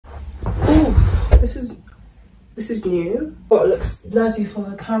this is new, but it looks snazzy for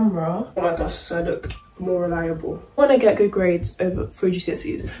the camera. Oh my gosh, so I look more reliable. I want to get good grades over for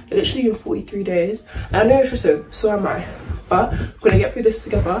GCSEs. They're literally in 43 days. And I know you're interested, so am I. But I'm gonna get through this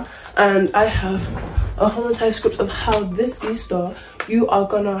together, and I have a whole entire script of how this Easter you are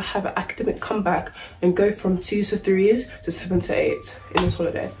gonna have an academic comeback and go from 2s to 3s to 7 to 8 in this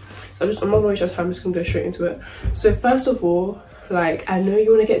holiday. So I'm not gonna waste your time, I'm just gonna go straight into it. So first of all, like, I know you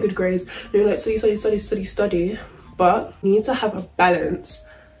want to get good grades, you're like study, but you need to have a balance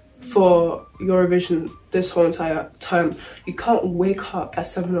for your revision this whole entire term. You can't wake up at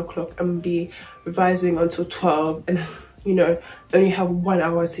 7 o'clock and be revising until 12 and, you know, only have 1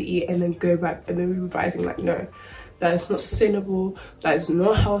 hour to eat and then go back and then be revising. Like, no, that is not sustainable, that is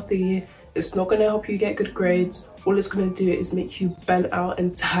not healthy, it's not going to help you get good grades. All it's going to do is make you burnt out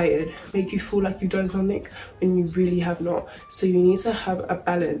and tired, make you feel like you've done something when you really have not. So you need to have a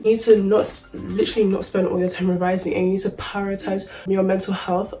balance. You need to literally not spend all your time revising, and you need to prioritize your mental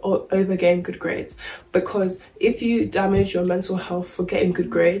health over getting good grades. Because if you damage your mental health for getting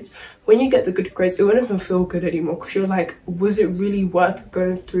good grades, when you get the good grades, it won't even feel good anymore, because you're like, was it really worth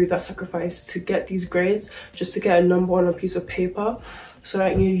going through that sacrifice to get these grades just to get a number on a piece of paper? So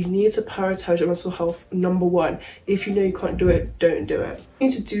like, you need to prioritize your mental health number one. If you know you can't do it, don't do it. You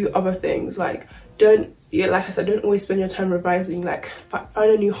need to do other things, like like I said, don't always spend your time revising. Like,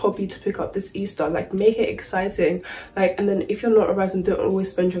 find a new hobby to pick up this Easter, like make it exciting. Like, and then if you're not revising, don't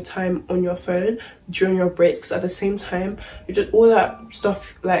always spend your time on your phone during your breaks, because at the same time, you're just, all that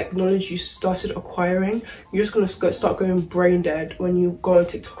stuff, like knowledge you started acquiring, you're just gonna start going brain dead when you go on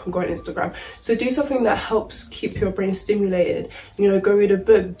TikTok and go on Instagram. So do something that helps keep your brain stimulated. You know, go read a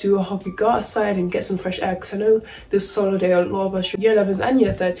book, do a hobby, go outside and get some fresh air, because I know this solo day, a lot of us year 11s and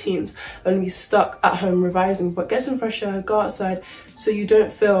year 13s are gonna be stuck at home revising. But get some fresh air, go outside, so you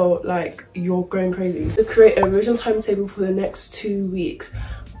don't feel like you're going crazy. To create a revision timetable for the next 2 weeks.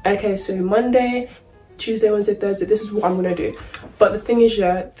 Okay, so Monday, Tuesday, Wednesday, Thursday, this is what I'm gonna do. But the thing is,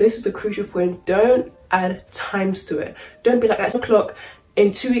 yeah, this is a crucial point, don't add times to it. Don't be like, at 10 o'clock in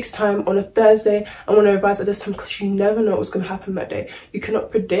 2 weeks time on a Thursday, I want to revise at this time, because you never know what's going to happen that day. You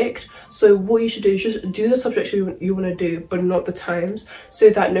cannot predict. So what you should do is just do the subjects you want to do, but not the times, so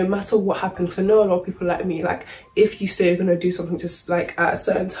that no matter what happens, I know a lot of people like me, like, if you say you're going to do something just like at a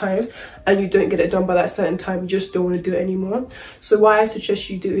certain time and you don't get it done by that certain time, you just don't want to do it anymore. So what I suggest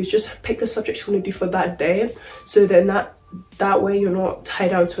you do is just pick the subjects you want to do for that day, so then that way you're not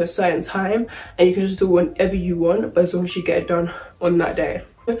tied down to a certain time and you can just do whenever you want, but as long as you get it done on that day.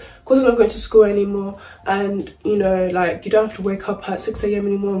 Because I'm not going to school anymore, and you know, like, you don't have to wake up at 6 AM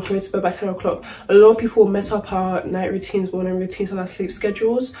anymore and go to bed by 10 o'clock. A lot of people mess up our night routines, morning routines, and our sleep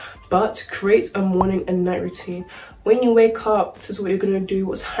schedules, but create a morning and night routine. When you wake up, this is what you're going to do.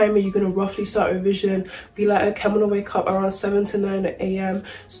 What time are you going to roughly start revision? Be like, okay, I'm going to wake up around 7 to 9 AM,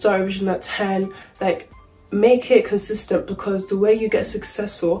 start revision at 10, like, make it consistent, because the way you get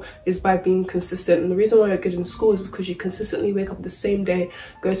successful is by being consistent. And the reason why you're good in school is because you consistently wake up the same day,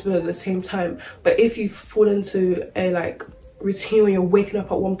 go to bed at the same time. But if you fall into a like routine where you're waking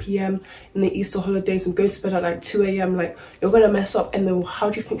up at 1 PM in the Easter holidays and go to bed at like 2 AM, like, you're gonna mess up. And then how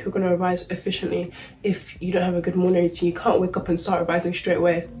do you think you're gonna revise efficiently if you don't have a good morning routine? You can't wake up and start revising straight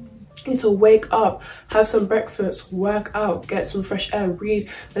away. You need to wake up, have some breakfast, work out, get some fresh air, read,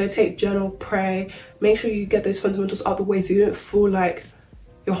 meditate, journal, pray. Make sure you get those fundamentals out of the way, so you don't feel like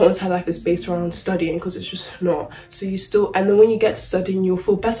your whole entire life is based around studying, because it's just not. So you still, and then when you get to studying, you'll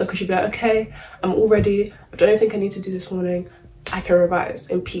feel better, because you'll be like, okay, I'm all ready, I've done everything I need to do this morning, I can revise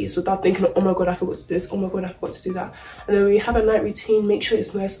in peace without thinking, oh my god, I forgot to do this, oh my god, I forgot to do that. And then when you have a night routine, make sure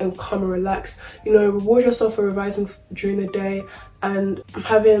it's nice and calm and relaxed. You know, reward yourself for revising during the day and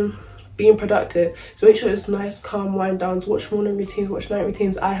being productive. So make sure it's nice, calm, wind downs, watch morning routines, watch night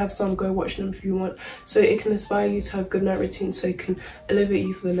routines. I have some, go watch them if you want, so it can inspire you to have good night routines, so it can elevate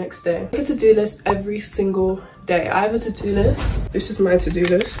you for the next day. Make a to-do list every single day. I have a to-do list. This is my to-do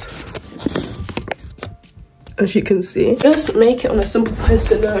list, as you can see. Just make it on a simple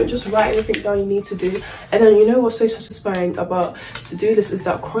post-it note, just write everything down you need to do. And then, you know what's so satisfying about to-do list is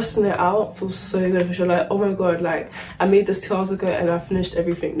that crossing it out feels so good, because you're like, oh my god, like, I made this 2 hours ago and I finished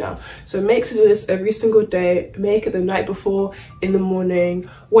everything now. So make to-do list every single day. Make it the night before, in the morning,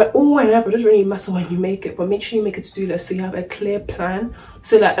 or whenever. It doesn't really matter when you make it, but make sure you make a to-do list so you have a clear plan.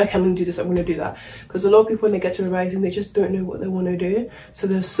 So like, okay, I'm gonna do this, I'm gonna do that. Because a lot of people, when they get to revising, they just don't know what they want to do, so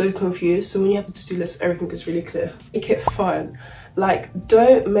they're so confused. So when you have a to-do list, everything is really clear. Make it fun. Like,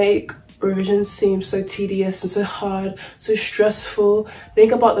 don't make revision seem so tedious and so hard, so stressful.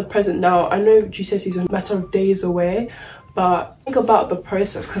 Think about the present now. I know GCSEs are a matter of days away, but Think about the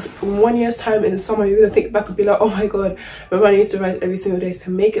process, because in 1 year's time in the summer you're gonna think back and be like, oh my god, remember I used to revise every single day. So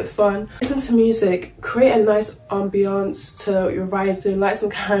make it fun, listen to music, create a nice ambiance to your revising, light some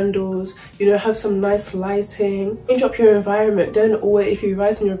candles, you know, have some nice lighting, change up your environment. Don't always, if you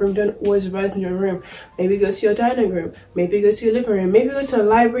revise in your room, don't always revise in your room. Maybe go to your dining room, maybe go to your living room, maybe go to a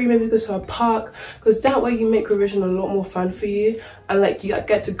library, maybe go to a park, because that way you make revision a lot more fun for you, and like you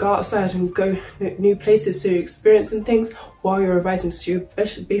get to go outside and go new places, so you're experiencing things while you're revising. So you're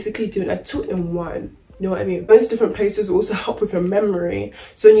basically doing a 2-in-1. You know what I mean? Those different places also help with your memory.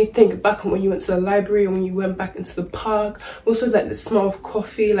 So when you think back on when you went to the library and when you went back into the park, also like the smell of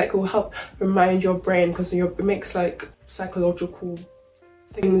coffee, like it will help remind your brain, because it makes like psychological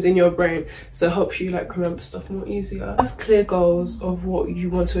things in your brain, so it helps you like remember stuff more easier. Have clear goals of what you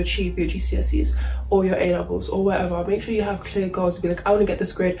want to achieve for your GCSEs or your A-levels or whatever. Make sure you have clear goals to be like, I want to get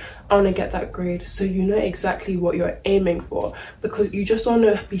this grade, I want to get that grade, so you know exactly what you're aiming for, because you just don't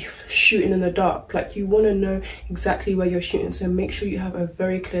want to be shooting in the dark. Like you want to know exactly where you're shooting, so make sure you have a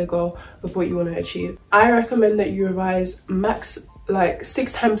very clear goal of what you want to achieve. I recommend that you revise max like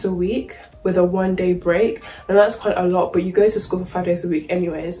 6 times a week with a 1-day break, and that's quite a lot, but you go to school for 5 days a week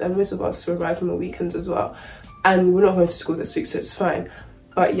anyways, and most of us revise on the weekends as well, and we're not going to school this week, so it's fine.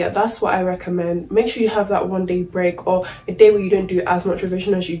 But yeah, that's what I recommend. Make sure you have that 1-day break, or a day where you don't do as much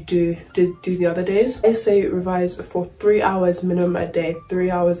revision as you do the other days. I say revise for 3 hours minimum a day,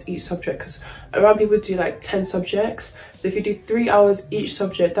 3 hours each subject, because around people do like 10 subjects. So if you do 3 hours each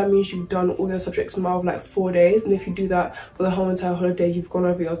subject, that means you've done all your subjects in a matter of like 4 days. And if you do that for the whole entire holiday, you've gone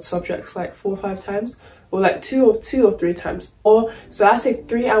over your subjects like 4 or 5 times. Or like two or 3 times. Or so I say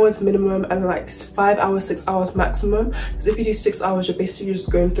 3 hours minimum and like 5 hours, 6 hours maximum. Because if you do 6 hours, you're basically just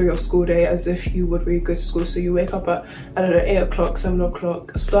going through your school day as if you would really go to school. So you wake up at, I don't know, 8 o'clock, 7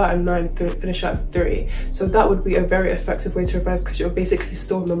 o'clock, start at 9, finish at 3. So that would be a very effective way to revise, because you're basically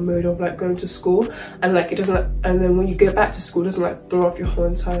still in the mode of like going to school, and like it doesn't, and then when you go back to school, it doesn't like throw off your whole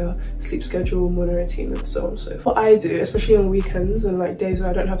entire sleep schedule, morning routine, and so on and so forth. What I do, especially on weekends and like days where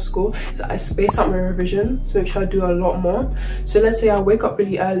I don't have school, is I space out my revision to make sure I do a lot more. So let's say I wake up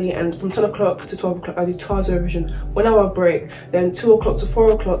really early, and from 10 o'clock to 12 o'clock I do 2 hours of revision, 1 hour break, then 2 o'clock to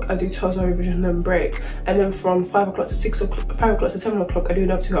 4 o'clock I do 2 hours of revision and then break, and then from 5 o'clock to 6 o'clock, 5 o'clock to 7 o'clock I do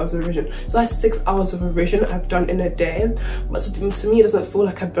another 2 hours of revision. So that's 6 hours of revision I've done in a day. But to me it doesn't feel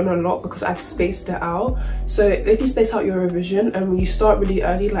like I've done a lot, because I've spaced it out. So if you space out your revision and when you start really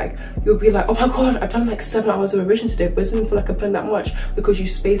early, like you'll be like, oh my god, I've done like 7 hours of revision today, but it doesn't feel like I've done that much, because you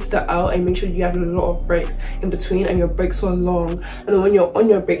spaced it out and make sure you have a lot of breaks in between, and your breaks were long. And then when you're on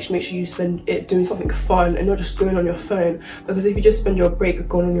your breaks, make sure you spend it doing something fun and not just going on your phone, because if you just spend your break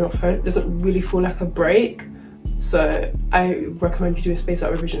going on your phone, it doesn't really feel like a break. So I recommend you doing space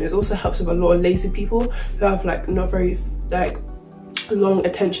out revision. It also helps with a lot of lazy people who have like not very like long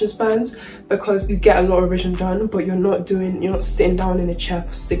attention spans, because you get a lot of revision done, but you're not sitting down in a chair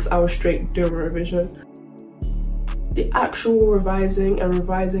for 6 hours straight doing revision. The actual revising and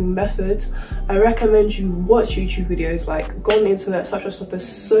revising methods, I recommend you watch YouTube videos, like go on the internet, search for stuff. There's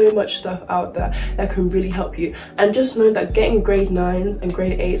so much stuff out there that can really help you. And just know that getting grade 9s and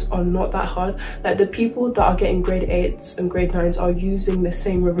grade 8s are not that hard. Like the people that are getting grade 8s and grade 9s are using the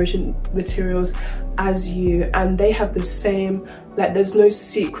same revision materials as you, and they have the same, like there's no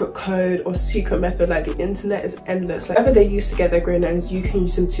secret code or secret method. Like the internet is endless. Like whatever they use to get their grade 9s, you can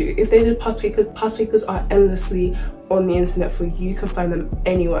use them too. If they did past papers are endlessly on the internet for you. You can find them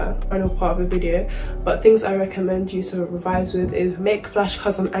anywhere. Final part of the video, but things I recommend you to revise with is make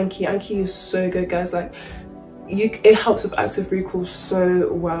flashcards on Anki. Anki is so good, guys. Like it helps with active recall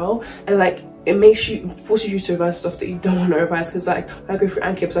so well, and like it forces you to revise stuff that you don't want to revise. Because like when I go through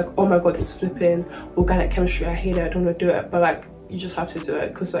Anki, it's like, oh my god, this is flipping organic chemistry, I hate it, I don't want to do it, but like you just have to do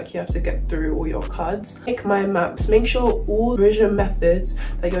it, because like you have to get through all your cards. Make mind maps. Make sure all revision methods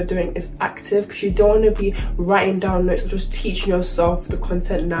that you're doing is active, because you don't want to be writing down notes or just teaching yourself the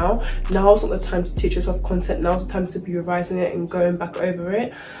content now. Now's not the time to teach yourself content. Now's the time to be revising it and going back over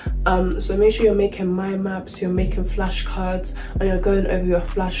it. So make sure you're making mind maps, you're making flashcards, and you're going over your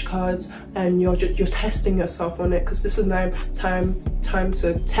flashcards, and you're testing yourself on it, because this is now time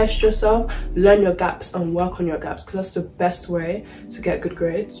to test yourself, learn your gaps and work on your gaps, because that's the best way to get good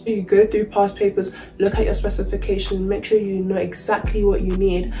grades. You go through past papers, look at your specification, make sure you know exactly what you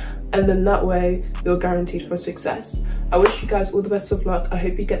need, and then that way you're guaranteed for success. I wish you guys all the best of luck. I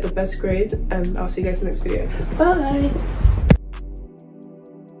hope you get the best grades, and I'll see you guys in the next video. Bye.